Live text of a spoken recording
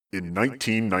In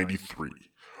 1993,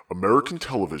 American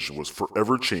television was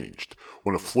forever changed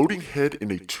when a floating head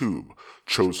in a tube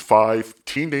chose 5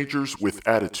 teenagers with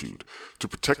attitude to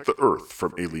protect the Earth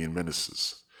from alien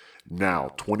menaces.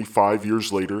 Now, 25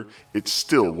 years later, it's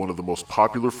still one of the most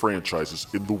popular franchises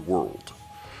in the world.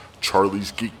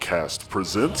 Charlie's Geekcast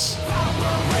presents...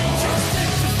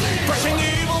 Crushing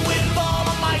evil with all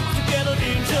our might to get a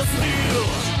ninja steel.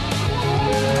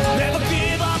 Never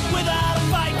give up without a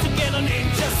fight to get a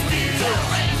ninja steel.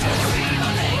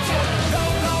 Go,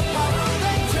 go, Power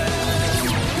Rangers.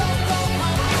 Go, go,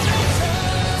 Power Rangers.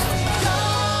 Go.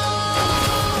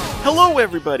 Hello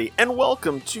everybody, and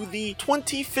welcome to the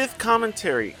 25th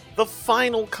commentary, the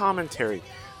final commentary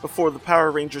before the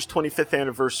Power Rangers 25th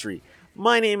anniversary.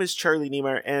 My name is Charlie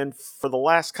Niemeyer, and for the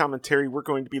last commentary, we're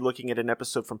going to be looking at an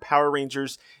episode from Power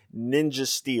Rangers Ninja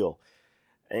Steel.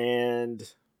 And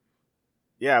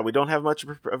yeah, we don't have much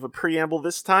of a preamble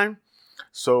this time,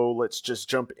 so let's just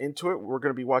jump into it. We're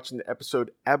going to be watching the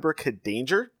episode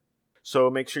Abracadanger, so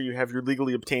make sure you have your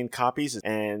legally obtained copies,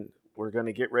 and we're going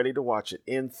to get ready to watch it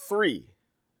in 3,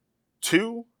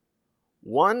 2,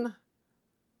 1,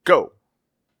 go!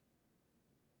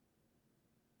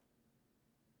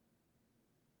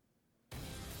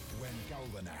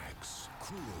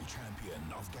 Cruel champion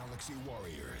of Galaxy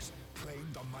Warriors,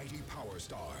 claimed the mighty Power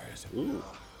Stars. Ooh.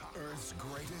 Earth's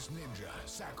greatest ninja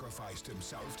sacrificed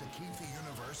himself to keep the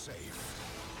universe safe.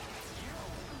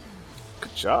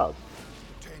 Good job.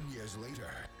 10 years later,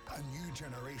 a new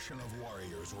generation of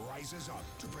warriors rises up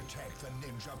to protect the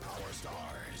Ninja Power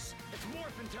Stars. It's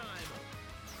morphin' time.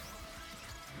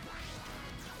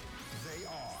 They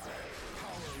are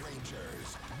Power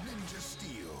Rangers Ninja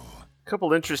Steel.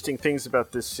 Couple interesting things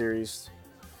about this series.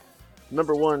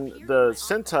 Number one, the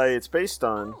Sentai it's based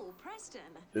on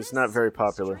is not very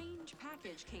popular.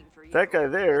 That guy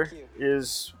there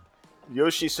is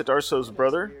Yoshi Sudarso's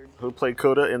brother, who played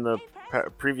Koda in the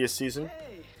previous season.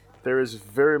 There is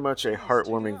very much a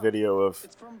heartwarming video of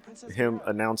him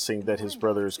announcing that his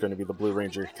brother is going to be the Blue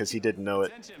Ranger, because he didn't know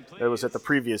it. That was at the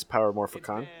previous Power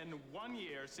Morphicon.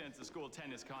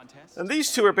 And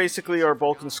these two are basically our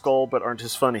Bulk and Skull, but aren't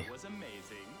as funny.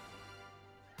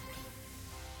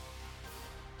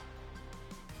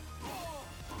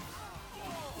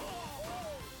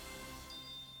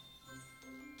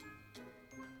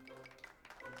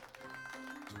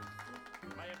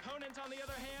 My opponent, on the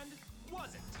other hand,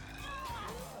 wasn't.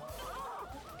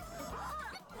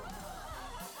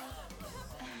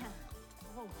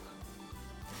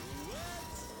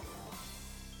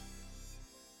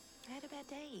 I had a bad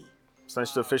day. It's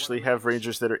nice to officially have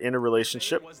Rangers that are in a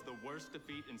relationship. Was the worst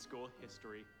defeat in school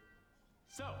history.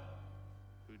 So,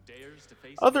 who dares to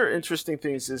face Other interesting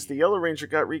things is the Yellow Ranger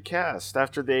got recast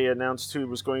after they announced who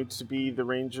was going to be the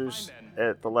Rangers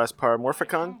at the last Power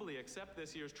Morphicon.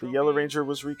 The Yellow Ranger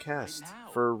was recast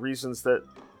for reasons that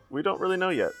we don't really know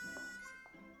yet.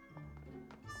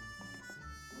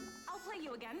 I'll play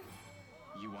you again.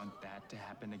 You want that to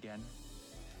happen again?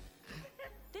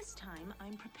 This time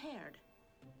I'm prepared.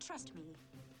 Trust me,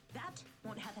 that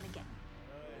won't happen again.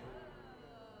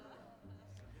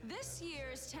 This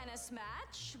year's tennis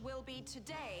match will be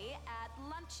today at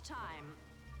lunchtime.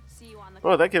 See you on the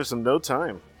Oh, that gives them no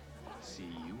time. See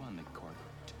you on the court.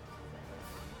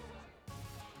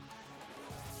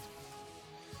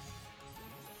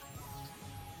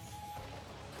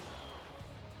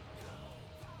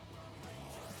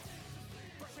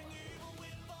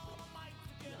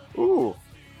 Ooh.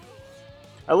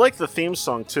 I like the theme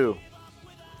song too.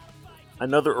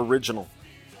 Another original.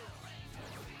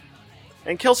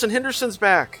 And Kelson Henderson's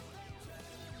back,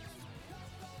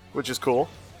 which is cool.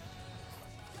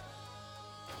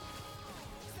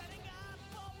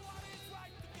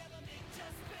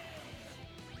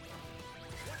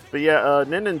 But yeah,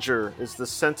 Ninninger is the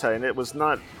Sentai, and it was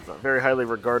not very highly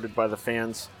regarded by the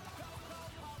fans.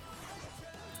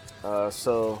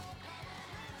 So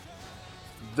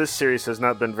this series has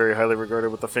not been very highly regarded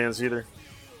with the fans either.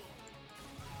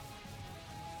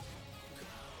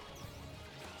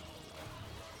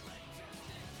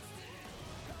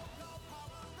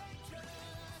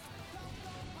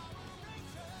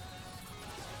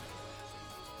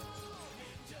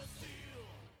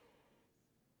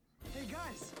 Hey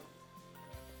guys!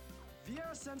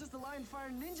 Vieira sent us the Lion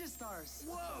Fire Ninja Stars!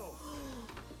 Whoa!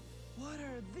 What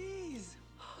are these?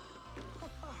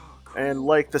 And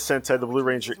like the Sentai, the Blue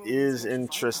Ranger is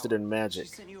interested in magic.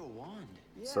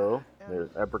 So, there's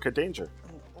Abracadanger.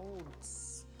 An old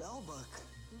spell book.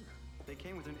 They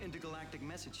came with an intergalactic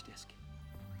message disc.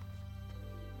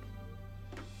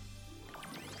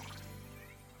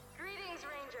 Greetings,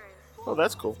 Rangers. Oh,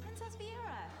 that's cool. Princess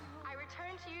Vieira. I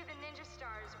return to you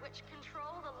stars, which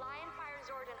control the Lion Fire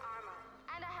Zord and armor.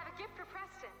 And I have a gift for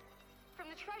Preston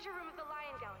from the treasure room of the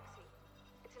Lion Galaxy.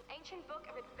 It's an ancient book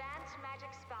of advanced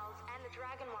magic spells and the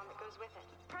dragon wand that goes with it.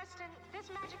 Preston, this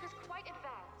magic is quite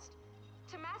advanced.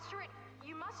 To master it,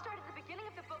 you must start at the beginning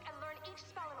of the book and learn each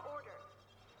spell in order.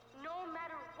 No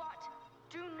matter what,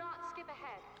 do not skip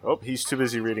ahead. Oh, he's too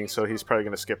busy reading, so he's probably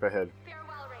going to skip ahead.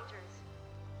 Farewell, Rangers.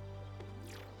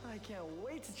 I can't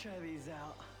wait to try these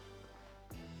out.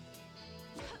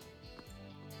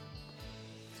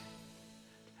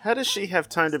 How does she have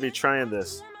time to be trying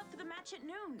this? Warm up for the match at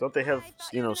noon. Don't they have, I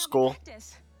thought you know, were gonna school?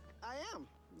 practice. I am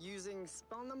using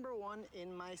spell number 1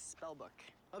 in my spell book.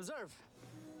 Observe.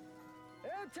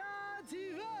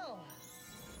 Etativel!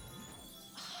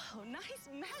 Oh, nice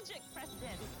magic, Preston.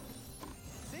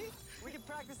 See? We can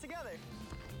practice together.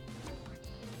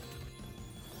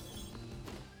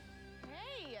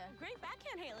 Hey, great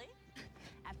backhand, Haley.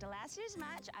 After last year's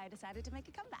match, I decided to make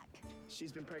a comeback.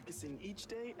 She's been practicing each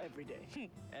day, every day.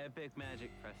 Epic magic,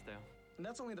 Presto. And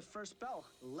that's only the first spell,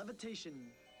 levitation.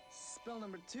 Spell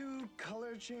number 2,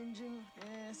 color changing.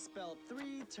 Spell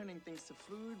 3, turning things to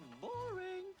food.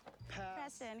 Boring. Pass.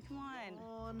 Preston, come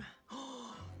on.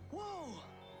 Whoa!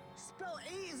 Spell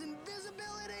 8 is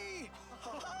invisibility!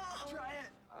 Try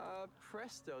it.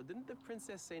 Presto, didn't the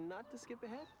princess say not to skip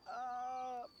ahead?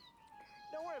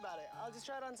 Don't worry about it. I'll just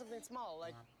try it on something small,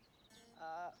 like,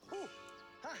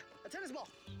 a tennis ball.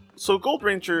 So Gold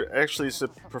Ranger actually is a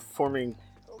performing,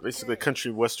 basically a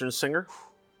country western singer.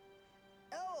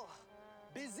 El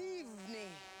Bizivni.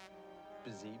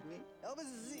 Bezivni? El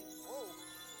Biziv. Whoa.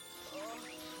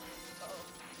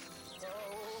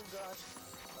 Oh, gosh.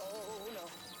 Oh, no.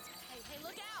 Hey,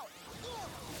 look out!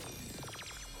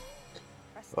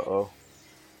 Preston, Uh-oh.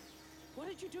 what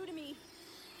did you do to me?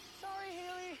 Sorry,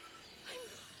 Haley.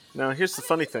 Now, here's the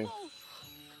funny thing.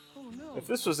 Oh, no. If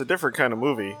this was a different kind of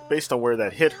movie, based on where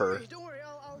that hit her, Don't worry,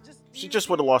 I'll just... she just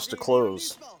would have lost her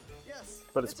clothes. Yes.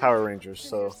 But it's Power Rangers,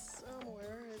 so...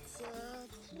 Somewhere it's,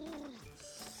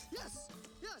 Yes!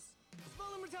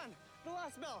 Spell number 10, the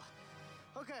last spell.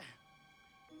 Okay.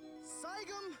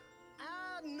 Saigum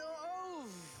Adnov.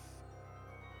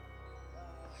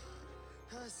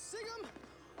 Sigum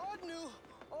Adnu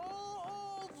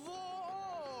Ovo.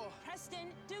 Preston,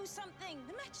 do something.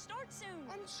 The match starts soon.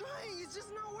 I'm trying, it's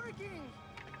just not working.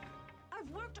 I've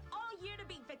worked all year to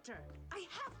beat Victor. I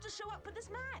have to show up for this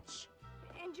match.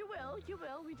 And you will.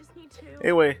 We just need to...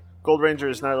 Anyway, Gold Ranger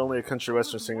is not only a country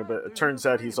western singer, but it turns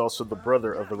out he's also the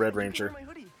brother of the Red Ranger. My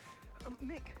hoodie.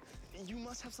 Mick, you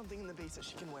must have something in the base that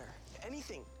she can wear.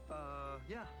 Anything.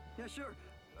 Yeah, sure.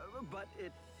 But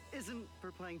it isn't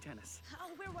for playing tennis.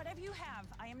 I'll wear whatever you have.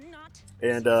 I am not...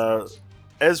 And,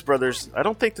 Ez brothers, I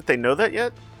don't think that they know that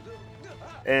yet.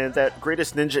 And that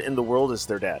greatest ninja in the world is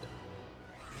their dad.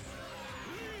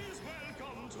 Please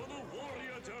welcome to the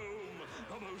Warrior Dome,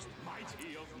 the most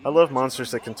mighty of I love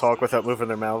monsters that can talk without moving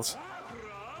their mouths.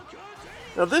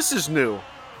 Now this is new.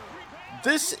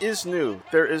 This is new.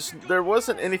 There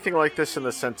wasn't anything like this in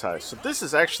the Sentai, so this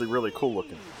is actually really cool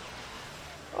looking.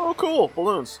 Oh, cool!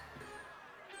 Balloons.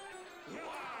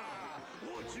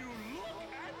 Would you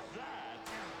look at that?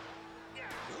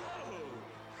 Whoa.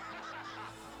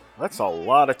 That's a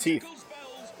lot of teeth.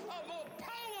 Spells are more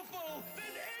powerful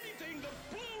than anything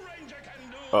the Blue Ranger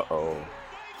can do. Uh-oh.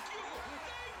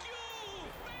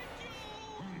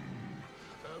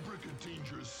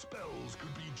 Abracadabranger's spells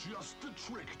could be just the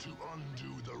trick to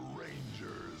undo the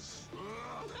Rangers.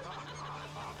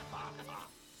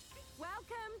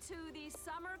 Welcome to the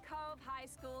Summer Cove High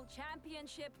School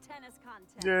Championship Tennis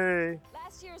Contest. Yay.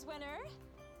 Last year's winner,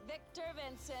 Victor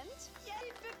Vincent.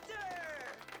 Yay, Victor!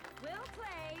 Will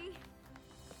play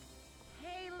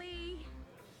Haley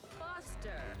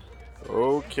Foster.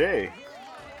 Okay.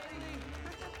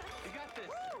 You got this.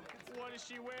 What is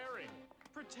she wearing?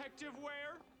 Protective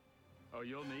wear? Oh,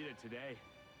 you'll need it today.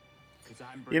 'Cause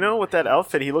I'm You know, with that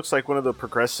outfit, he looks like one of the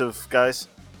progressive guys.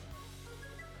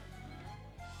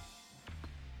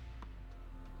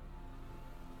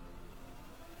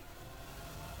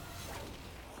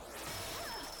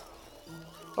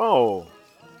 Oh.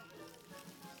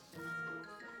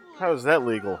 How is that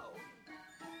legal?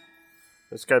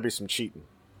 There's gotta be some cheating.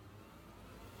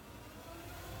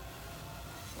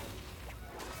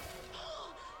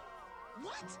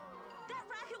 What? That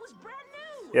racket was brand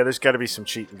new! Yeah, there's gotta be some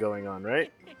cheating going on,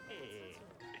 right? Hey,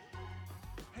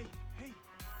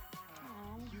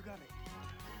 Oh, you got it.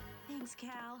 thanks,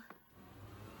 Cal.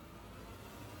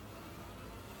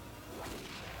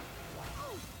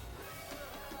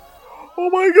 Oh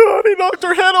my god, he knocked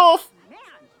her head off! Man,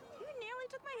 you nearly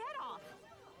took my head off.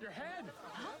 Your head!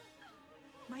 Huh?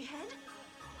 My head?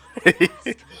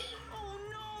 Oh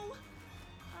no!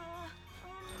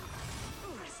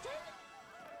 Preston?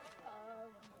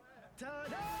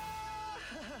 Ta-da!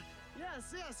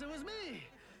 Yes, it was me.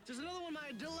 Just another one of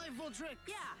my delightful tricks.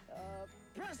 Yeah.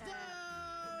 Presto!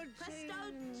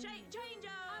 Change.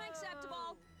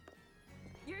 Unacceptable.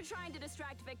 You're trying to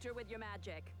distract Victor with your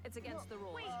magic. It's against the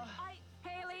rules. Wait,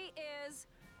 Haley is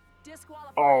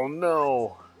disqualified. Oh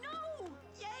no! No!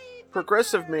 Yay!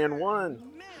 Progressive Man won.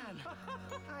 Man,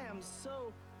 I am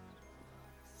so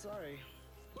sorry.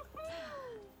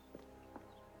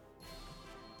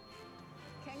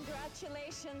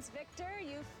 Congratulations, Victor.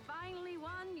 You finally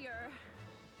won your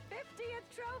 50th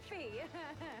trophy.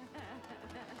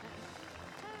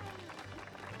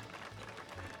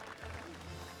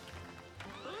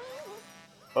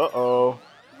 Uh-oh.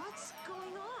 What's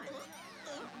going on?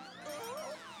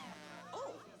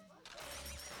 Oh!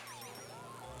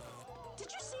 Did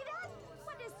you see that?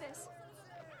 What is this?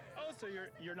 Oh, so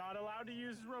you're not allowed to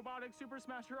use robotic Super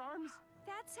Smasher arms?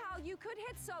 That's how you could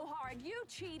hit so hard. You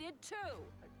cheated too.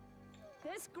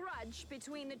 This grudge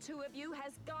between the two of you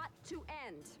has got to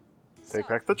end. Take So,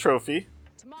 back the trophy.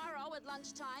 tomorrow at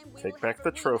lunchtime, we Take will back have the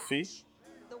a trophy. rematch.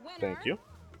 The winner Thank you.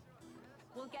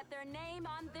 will get their name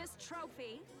on this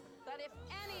trophy. But if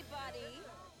anybody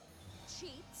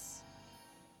cheats,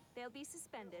 they'll be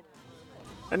suspended.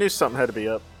 I knew something had to be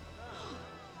up.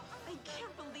 I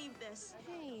can't believe this.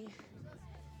 Hey,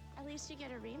 at least you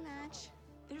get a rematch.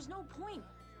 There's no point.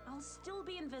 I'll still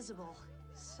be invisible.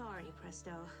 Sorry,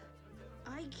 Presto.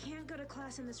 I can't go to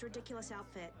class in this ridiculous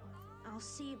outfit. I'll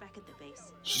see you back at the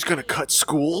base. She's gonna cut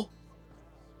school?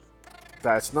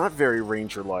 That's not very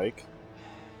Ranger-like.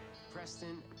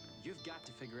 Preston, you've got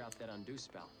to figure out that undo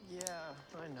spell. Yeah,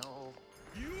 I know.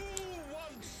 You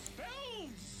want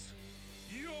spells?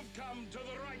 You've come to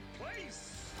the right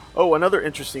place. Oh, another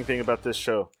interesting thing about this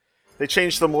show. They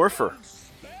changed the morpher.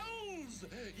 Spells?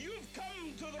 You've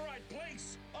come to the right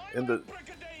place. In the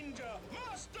Danger,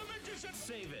 Master Magician.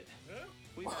 Save it.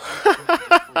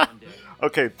 Huh?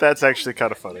 Okay, that's actually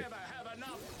kind of funny. Never have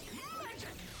enough magic.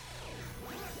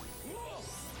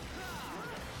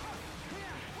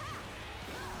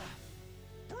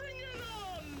 Bring it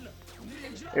on.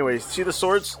 Ninja. Anyway, see the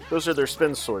swords? Those are their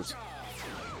spin swords.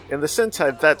 In the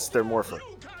Sentai, that's their morpher.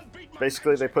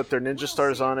 Basically, they put their ninja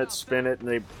stars on it, spin it, and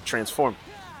they transform.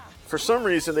 For some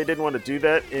reason, they didn't want to do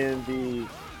that in the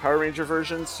Power Ranger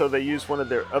version, so they used one of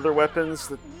their other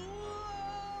weapons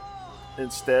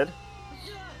instead.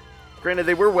 Granted,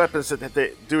 they were weapons that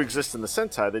they do exist in the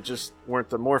Sentai, they just weren't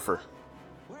the morpher.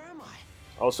 Where am I?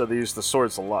 Also, they used the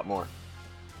swords a lot more.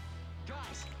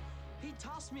 Guys, he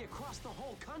tossed me across the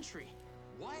whole country.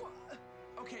 What?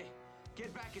 Okay,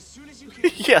 get back as soon as you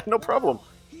can. Yeah, no problem.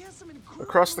 He has some incredible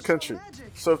Across the spell country.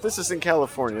 magic. So if this is in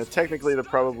California, technically they're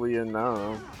probably in, I don't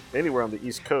know, anywhere on the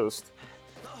East Coast.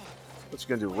 What you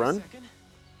gonna do, run? Second.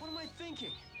 What am I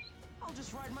thinking? I'll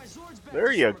just ride my Zords back.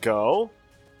 There you go.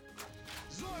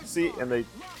 Zord See, Zord, and they...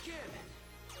 lock in.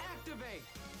 Activate.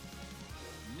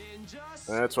 Ninja.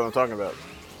 That's what I'm talking about.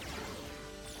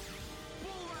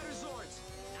 Bull Rider Zords.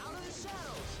 Out of the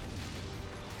shadows.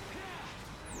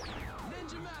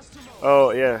 Ninja Master Mode.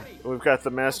 Oh, yeah. We've got the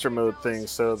Master Mode thing,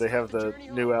 so they have the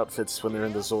new outfits when they're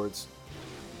in the Zords.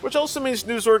 Which also means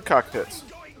new Zord cockpits.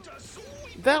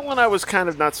 That one I was kind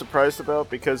of not surprised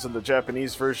about, because in the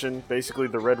Japanese version, basically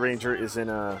the Red Ranger is in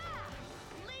a...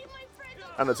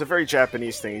 I don't know, it's a very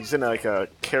Japanese thing. He's in like a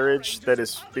carriage that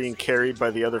is being carried by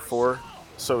the other four,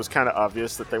 so it was kind of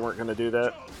obvious that they weren't going to do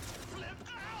that.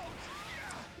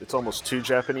 It's almost too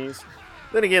Japanese.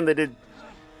 Then again, they did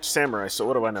Samurai, so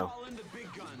what do I know? Call in the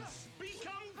big guns.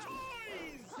 Become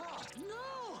toys.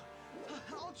 No!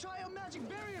 I'll try a magic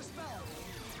barrier spell.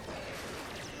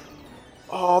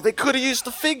 Oh, they could have used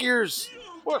the figures!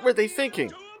 What were they thinking?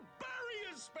 Do a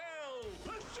barrier spell.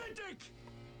 Pathetic.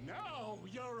 Now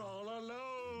you're all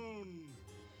alone.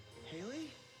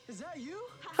 Haley, is that you?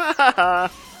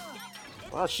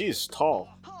 Wow, she's tall.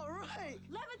 All right.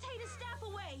 Levitate his staff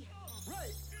away.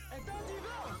 Right. And that you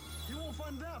go. You won't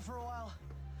find that for a while.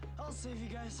 I'll save you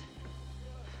guys.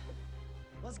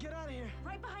 Let's get out of here.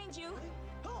 Right behind you.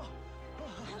 Oh.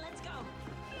 Let's go.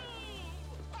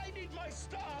 I need my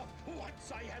star.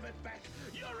 Once I have it back,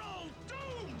 you're all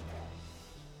doomed.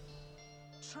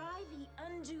 Try the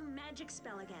undo magic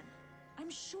spell again. I'm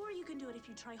sure you can do it if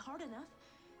you try hard enough.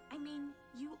 I mean,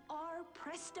 you are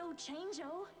Presto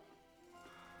Changeo.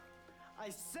 I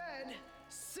said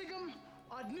Sigum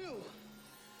Adnu.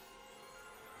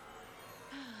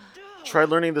 Try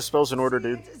learning the spells in order,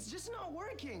 dude. It's just not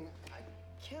working. I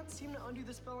can't seem to undo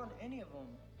the spell on any of them.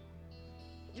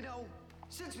 You know,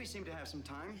 since we seem to have some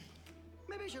time,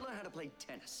 Maybe I should learn how to play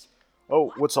tennis.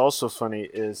 Oh, what's also funny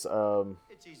is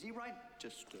It's easy, right?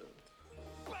 Just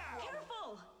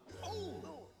Careful!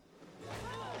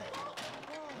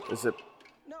 is it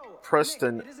No,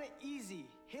 Preston? Nick, it isn't easy.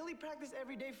 Haley practiced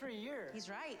every day for a year. He's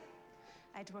right.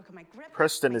 I had to work on my grip.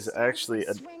 Preston my is stance, actually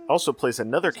my swing. also plays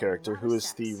another There's a character lot who of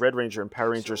is the steps. Red Ranger in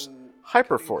Power Rangers So,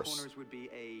 Hyperforce. cutting corners would be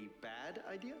a bad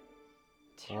idea?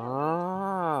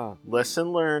 Ah,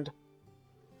 lesson learned.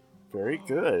 Very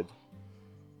good.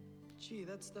 Gee,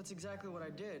 that's exactly what I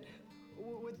did.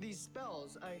 With these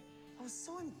spells, I was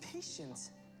so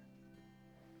impatient.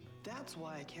 That's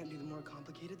why I can't do the more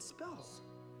complicated spells.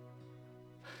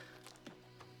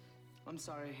 I'm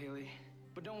sorry, Haley,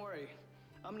 but don't worry.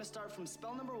 I'm gonna start from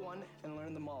spell number 1 and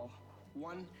learn them all,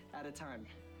 one at a time.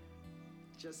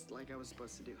 Just like I was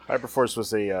supposed to do. Hyperforce was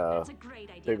That's a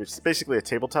great idea. it's basically a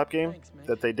tabletop game Thanks, Mick.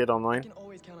 that they did I online. can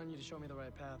always count on you to show me the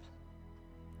right path.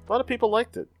 A lot of people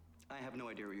liked it. I have no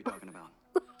idea what you're talking about.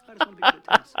 I just want to be good at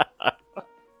tennis.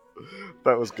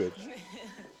 That was good.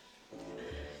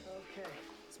 Okay,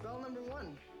 spell number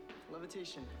 1,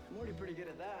 levitation. I'm already pretty good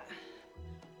at that.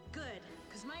 Good,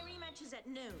 because my rematch is at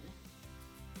noon.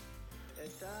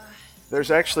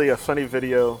 There's actually a funny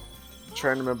video. I'm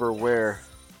trying to remember where.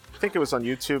 I think it was on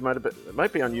YouTube. It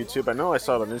might be on YouTube. I know I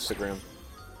saw it on Instagram.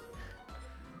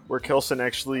 Where Kelson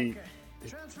actually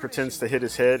pretends to hit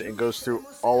his head and goes through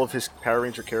all of his Power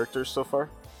Ranger characters so far.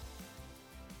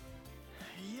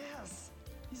 Yes,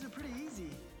 these are pretty easy.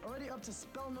 Already up to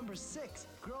spell number 6,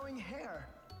 growing hair.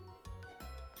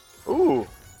 Ooh.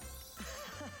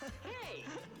 Hey,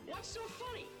 what's so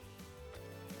funny?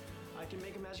 I can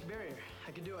make a magic barrier.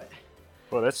 I can do it.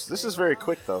 Well, this is very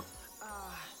quick though.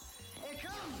 Here it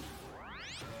comes.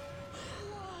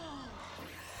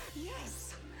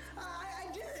 Yes, I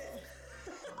did it.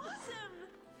 Awesome!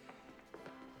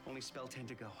 Only spell 10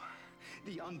 to go.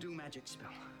 The undo magic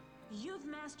spell. You've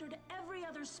mastered every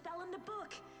other spell in the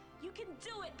book. You can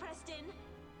do it, Preston.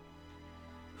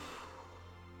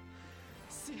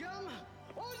 Sigam,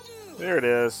 undo. There it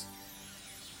is.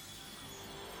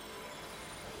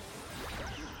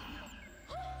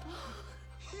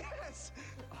 Yes.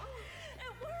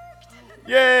 It worked!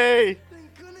 Yay!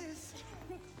 Thank goodness.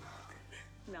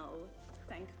 No,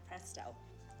 thank Presto.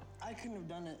 I couldn't have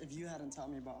done it if you hadn't taught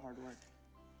me about hard work.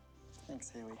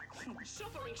 Thanks, Haley.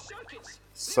 Suffering circuits.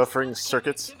 Suffering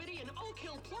circuits. Activity in Oak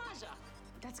Hill Plaza.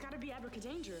 That's gotta be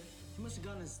Abracadanger. He must have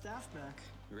gotten his staff back.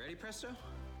 You ready, Presto?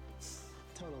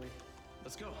 Totally.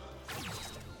 Let's go.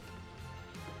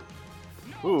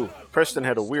 Ooh, Preston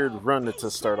had a weird run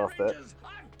to start off that.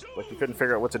 Like he couldn't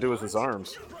figure out what to do with his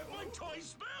arms.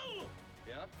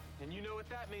 Yep, and you know what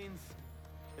that means.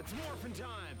 It's morphin'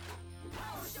 time.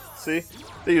 See?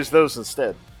 They use those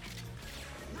instead.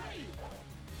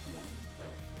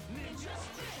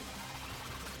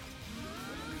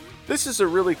 This is a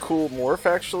really cool morph,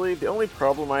 actually. The only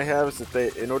problem I have is that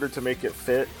they, in order to make it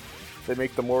fit, they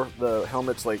make the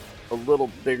helmets like a little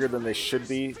bigger than they should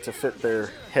be to fit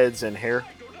their heads and hair.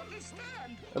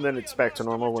 And then it's back to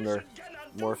normal when they're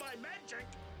morphed.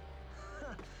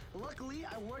 Luckily,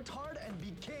 I worked hard and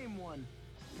became one.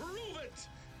 Prove it!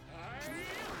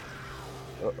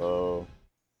 Uh-oh.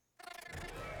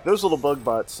 Those little bug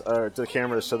bots are to the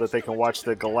cameras so that they can watch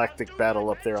the galactic battle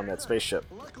up there on that spaceship.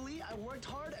 Luckily, I worked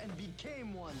hard and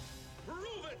became one.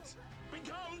 Prove it!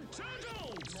 Become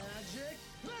turtles! Magic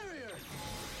barrier.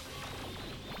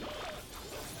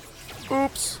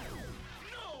 Oops.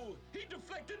 No! He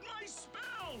deflected my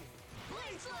spell!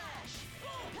 Blade Slash!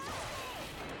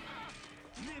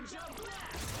 Ninja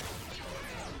Blast!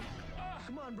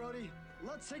 Come on, Brody.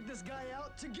 Let's take this guy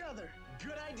out together.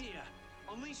 Good idea.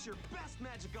 Unleash your best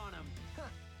magic on him. Huh,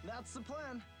 that's the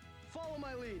plan. Follow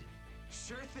my lead.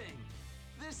 Sure thing.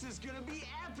 This is gonna be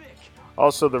epic.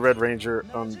 Also, the Red Ranger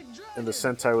in the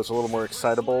Sentai was a little more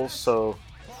excitable, so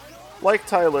like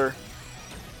Tyler.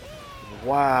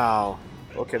 Wow.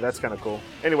 Okay, that's kind of cool.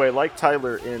 Anyway, like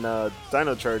Tyler in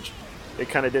Dino Charge, it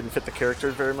kind of didn't fit the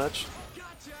characters very much.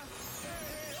 Gotcha.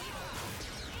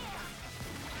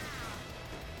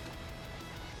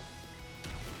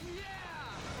 Yeah.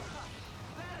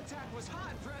 That attack was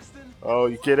hot, Preston. Oh,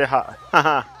 you get it? Ha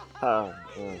ha ha.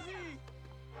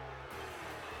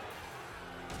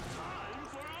 Time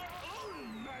for our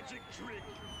own magic trick!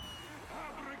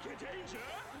 Abracadanger,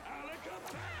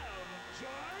 Alakabam,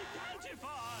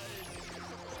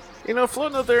 Gigantified! You know,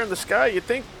 floating up there in the sky, you'd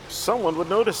think someone would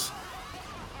notice.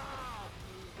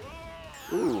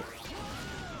 Ooh.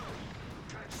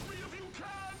 Catch me if you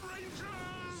can,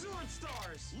 Rangers! Sword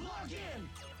Stars, log in.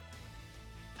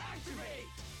 Activate.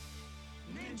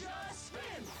 Ninja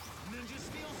Spin. Ninja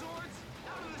Steel Swords,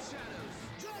 out of the shadows.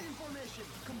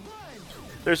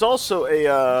 There's also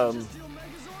an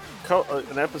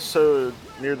episode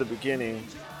near the beginning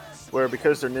where,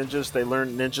 because they're ninjas, they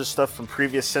learn ninja stuff from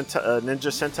previous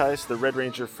ninja sentais. The Red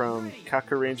Ranger from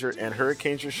Kaku Ranger and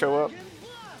Hurricane Ranger show up.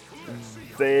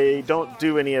 They don't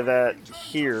do any of that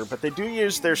here, but they do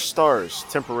use their stars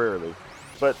temporarily.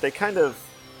 But they kind of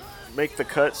make the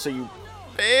cut so you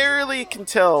barely can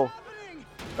tell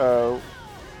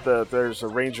there's a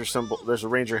Ranger symbol. There's a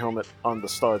Ranger helmet on the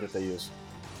star that they use.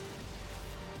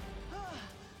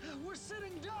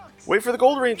 Wait for the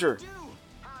Gold Ranger.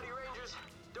 Howdy, Rangers.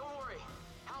 Don't worry.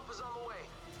 Help is on the way.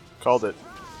 Called it.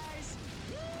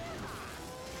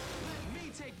 Let me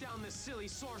take down this silly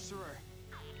sorcerer.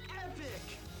 Epic!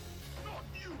 Not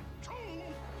you too!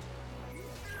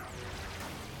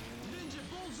 Ninja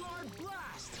Bullseye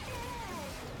Blast!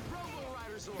 Robo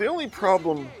Rider Zord. The only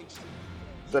problem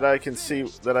that I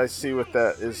see with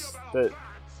that is that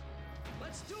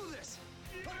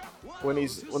when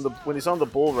he's on the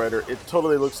Bull Rider, it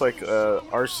totally looks like a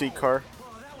RC car.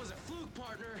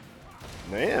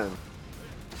 Man,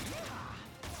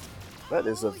 that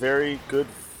is a very good,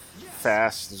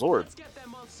 fast Zord.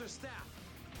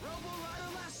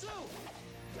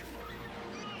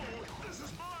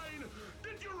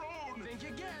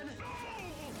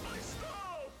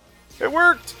 It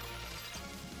worked!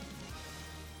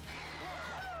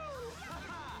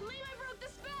 Levi broke the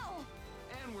spell!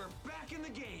 And we're back in the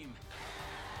game.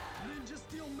 Ninja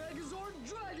Steel Megazord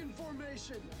Dragon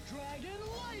Formation! Dragon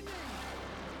Lightning!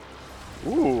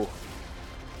 Ooh.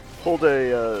 Pulled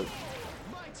a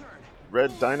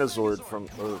red Dinozord from,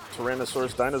 or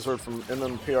Tyrannosaurus Dinozord from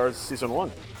MMPR Season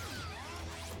 1.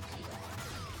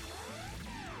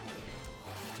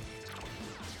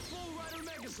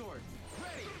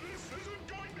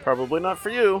 Probably not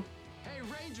for you. Hey,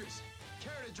 Rangers,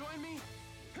 care to join me?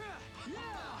 Yeah,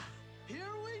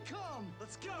 here we come.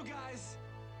 Let's go, guys.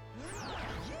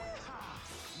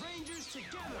 Yeah, Rangers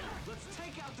together. Let's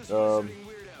take out this wizarding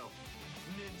weirdo.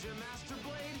 Ninja Master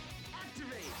Blade,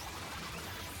 activate.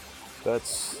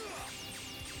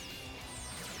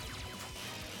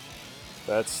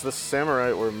 That's the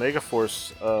Samurai or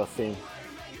Megaforce theme.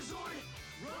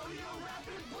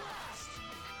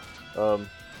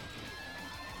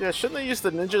 Yeah, shouldn't they use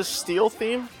the Ninja Steel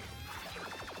theme?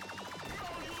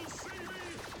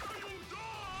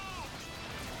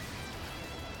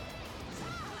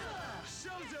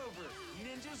 Show's over.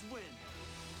 Ninjas win.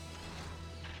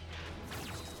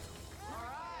 All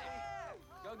right.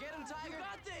 Go get him, Tiger. You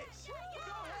got this.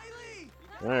 Go, Haley.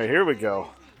 Alright, here we go.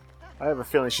 I have a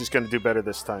feeling she's going to do better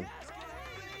this time.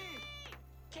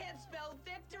 Can't spell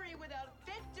victory without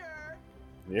Victor.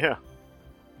 Yeah.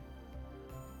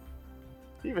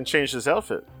 He even changed his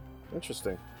outfit.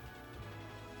 Interesting.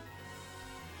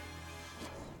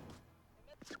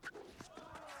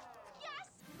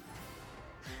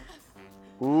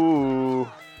 Ooh.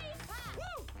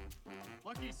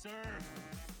 Lucky serve.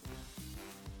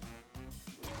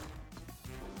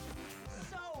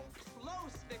 So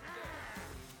close, Victor.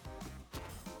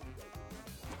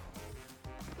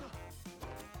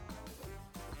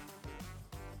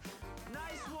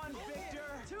 Nice one, Victor.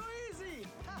 Too easy.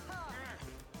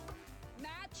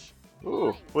 Match.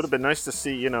 Ooh. Would have been nice to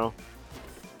see, you know,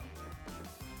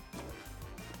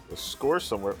 the score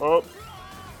somewhere. Oh.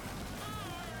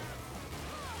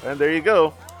 And there you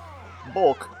go.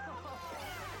 Bulk.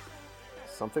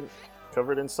 Something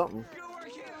covered in something.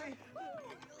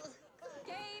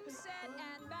 Game, set,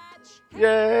 and match.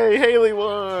 Yay! Haley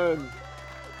won!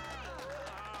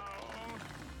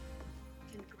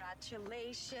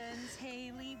 Congratulations,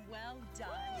 Haley. Well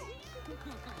done.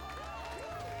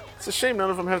 It's a shame none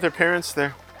of them have their parents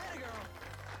there.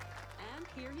 And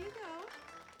here you go.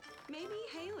 Maybe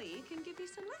Haley can give you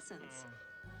some lessons.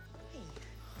 Hey.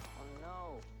 Oh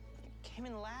no. You came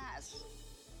in last.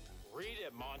 Read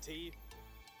it, Monty.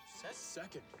 Says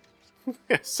second.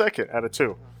 Yeah, second out of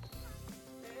 2.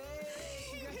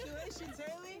 Congratulations,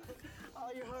 Haley!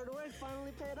 All your hard work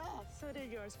finally paid off. So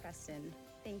did yours, Preston.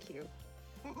 Thank you.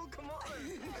 Come on.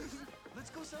 Let's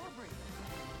go celebrate.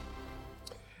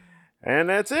 And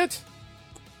that's it.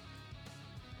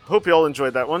 Hope you all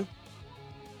enjoyed that one.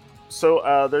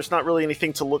 So there's not really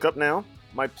anything to look up now.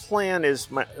 My plan is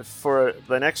for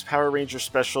the next Power Ranger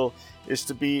special is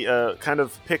to be kind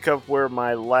of pick up where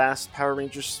my last Power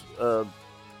Rangers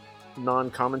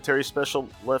non-commentary special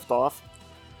left off,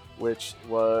 which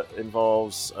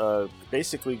involves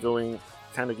basically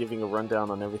kind of giving a rundown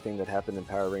on everything that happened in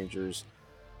Power Rangers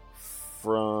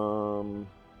from,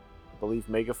 I believe,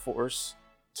 Megaforce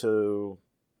to,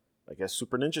 I guess,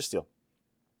 Super Ninja Steel.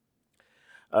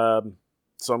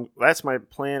 that's my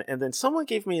plan. And then someone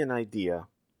gave me an idea.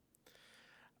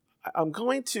 I'm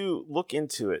going to look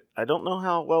into it. I don't know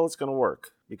how well it's going to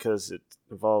work because it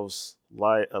involves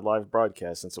a live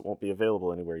broadcast since it won't be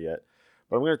available anywhere yet.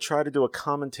 But I'm going to try to do a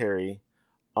commentary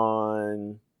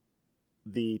on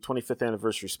the 25th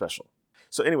anniversary special.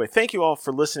 So anyway, thank you all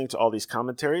for listening to all these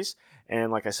commentaries.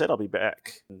 And like I said, I'll be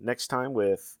back next time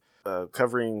with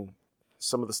covering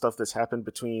some of the stuff that's happened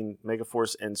between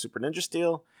Megaforce and Super Ninja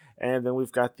Steel. And then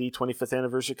we've got the 25th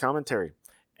anniversary commentary.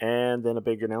 And then a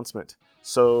big announcement.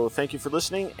 So thank you for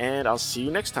listening, and I'll see you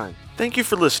next time. Thank you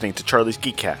for listening to Charlie's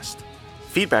Geekcast.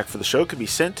 Feedback for the show can be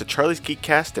sent to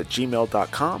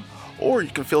charliesgeekcast@gmail.com, or you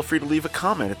can feel free to leave a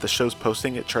comment at the show's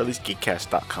posting at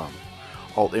charliesgeekcast.com.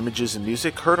 All images and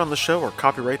music heard on the show are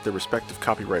copyright their respective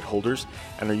copyright holders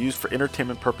and are used for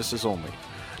entertainment purposes only.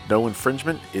 No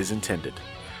infringement is intended.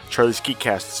 Charlie's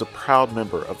Geekcast is a proud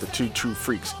member of the Two True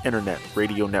Freaks Internet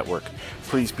Radio Network.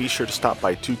 Please be sure to stop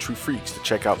by Two True Freaks to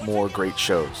check out more great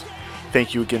shows.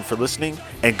 Thank you again for listening,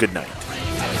 and good night.